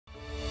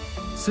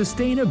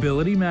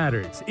Sustainability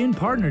Matters, in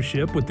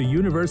partnership with the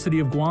University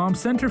of Guam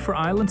Center for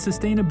Island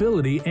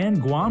Sustainability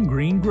and Guam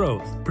Green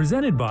Growth,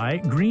 presented by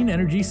Green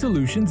Energy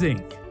Solutions,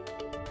 Inc.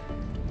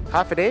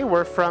 Today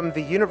we're from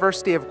the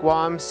University of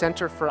Guam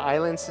Center for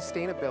Island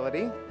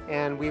Sustainability,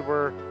 and we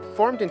were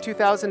formed in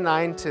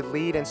 2009 to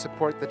lead and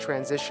support the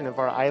transition of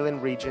our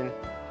island region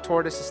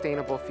toward a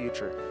sustainable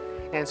future.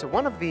 And so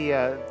one of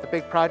the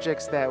big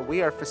projects that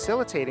we are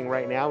facilitating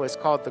right now is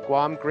called the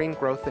Guam Green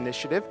Growth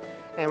Initiative,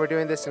 and we're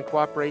doing this in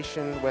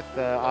cooperation with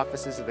the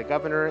offices of the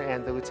Governor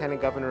and the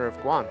Lieutenant Governor of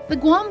Guam. The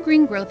Guam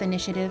Green Growth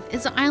Initiative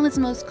is the island's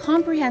most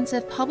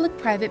comprehensive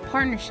public-private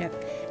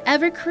partnership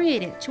ever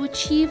created to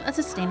achieve a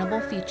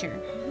sustainable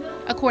future.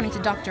 According to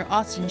Dr.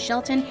 Austin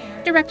Shelton,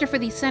 Director for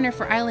the Center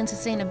for Island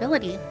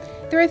Sustainability,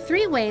 there are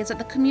 3 ways that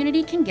the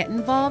community can get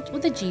involved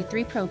with the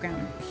G3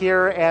 program.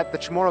 Here at the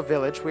Chamorro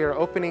Village, we are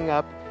opening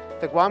up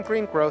the Guam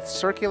Green Growth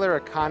Circular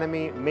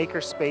Economy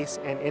Makerspace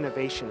and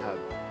Innovation Hub.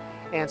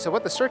 And so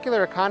what the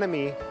circular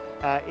economy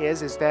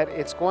is that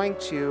it's going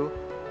to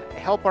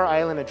help our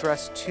island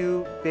address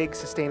 2 big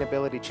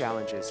sustainability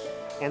challenges.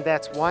 And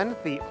that's 1,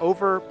 the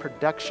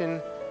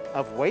overproduction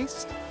of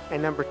waste,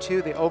 and number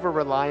 2, the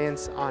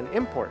over-reliance on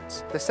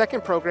imports. The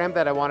second program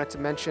that I wanted to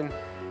mention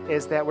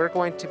is that we're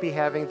going to be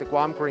having the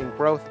Guam Green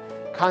Growth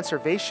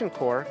Conservation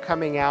Corps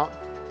coming out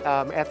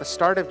at the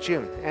start of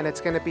June. And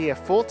it's going to be a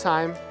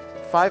full-time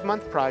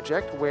 5-month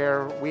project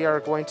where we are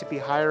going to be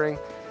hiring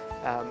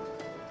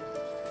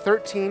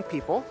 13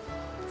 people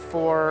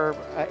for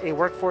a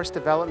workforce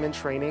development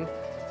training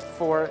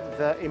for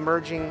the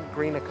emerging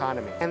green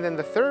economy. And then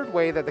the third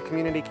way that the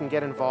community can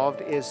get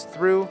involved is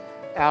through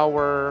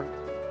our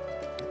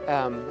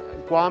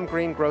Guam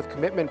Green Growth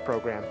Commitment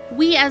Program.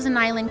 We as an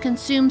island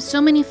consume so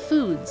many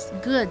foods,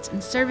 goods,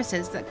 and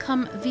services that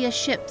come via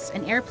ships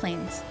and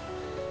airplanes.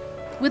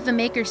 With the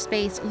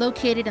makerspace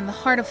located in the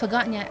heart of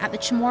Hagåtña at the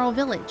Chamorro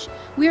Village,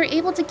 we are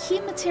able to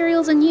keep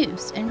materials in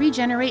use and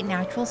regenerate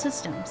natural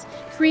systems,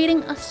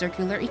 creating a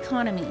circular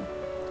economy.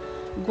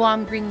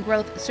 Guam Green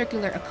Growth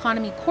Circular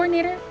Economy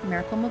Coordinator,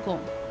 Miracle Magol.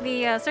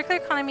 The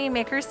Circular Economy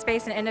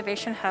Makerspace and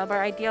Innovation Hub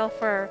are ideal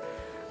for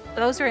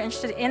those who are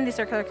interested in the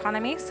circular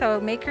economy, so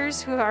makers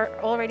who are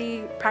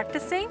already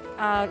practicing,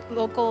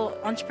 local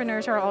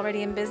entrepreneurs who are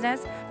already in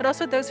business, but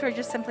also those who are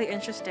just simply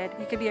interested.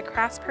 You could be a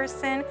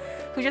craftsperson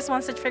who just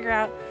wants to figure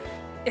out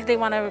if they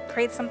want to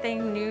create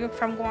something new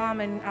from Guam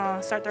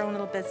and start their own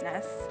little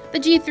business. The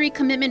G3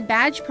 Commitment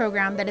Badge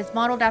program that is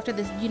modeled after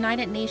the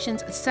United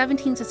Nations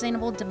 17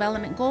 Sustainable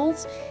Development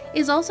Goals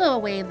is also a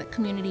way that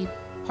community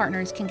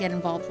partners can get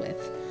involved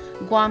with.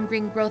 Guam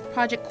Green Growth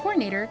Project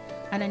Coordinator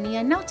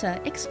Anania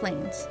Nauta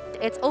explains.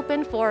 It's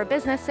open for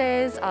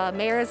businesses,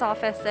 mayor's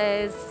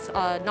offices,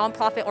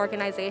 nonprofit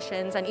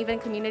organizations, and even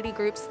community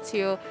groups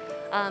to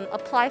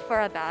apply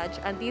for a badge.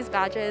 And these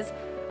badges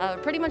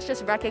pretty much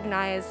just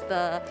recognize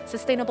the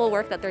sustainable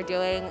work that they're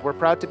doing. We're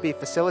proud to be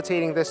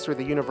facilitating this through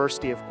the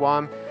University of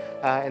Guam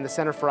and the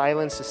Center for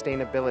Island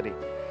Sustainability.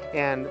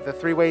 And the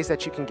 3 ways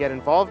that you can get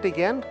involved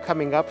again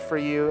coming up for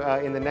you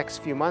in the next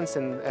few months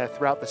and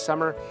throughout the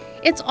summer.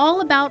 It's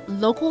all about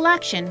local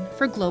action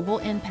for global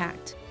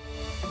impact.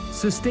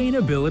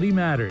 Sustainability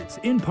Matters,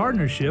 in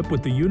partnership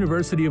with the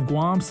University of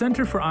Guam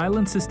Center for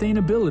Island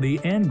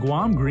Sustainability and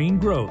Guam Green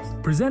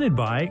Growth, presented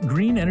by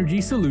Green Energy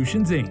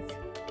Solutions, Inc.